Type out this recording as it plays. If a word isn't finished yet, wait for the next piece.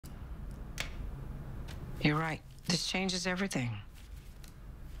You're right. This changes everything.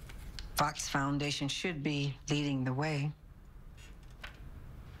 Fox Foundation should be leading the way.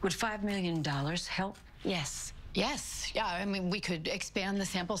 Would $5 million help? Yes. Yes. Yeah, I mean, we could expand the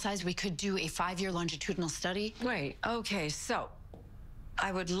sample size. We could do a 5-year longitudinal study. Great. Okay, so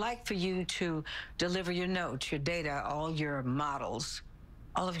I would like for you to deliver your notes, your data, all your models,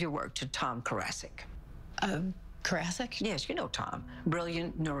 all of your work to Tom Karasik. Karasik? Yes, you know Tom.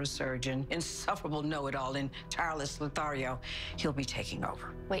 Brilliant neurosurgeon, insufferable know-it-all in tireless Lothario. He'll be taking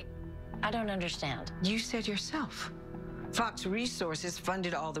over. Wait, I don't understand. You said yourself. Fox Resources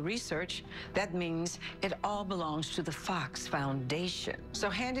funded all the research. That means it all belongs to the Fox Foundation. So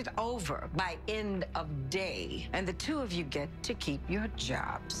hand it over by end of day, and the two of you get to keep your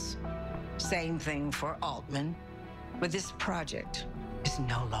jobs. Same thing for Altman, but this project is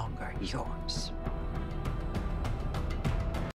no longer yours.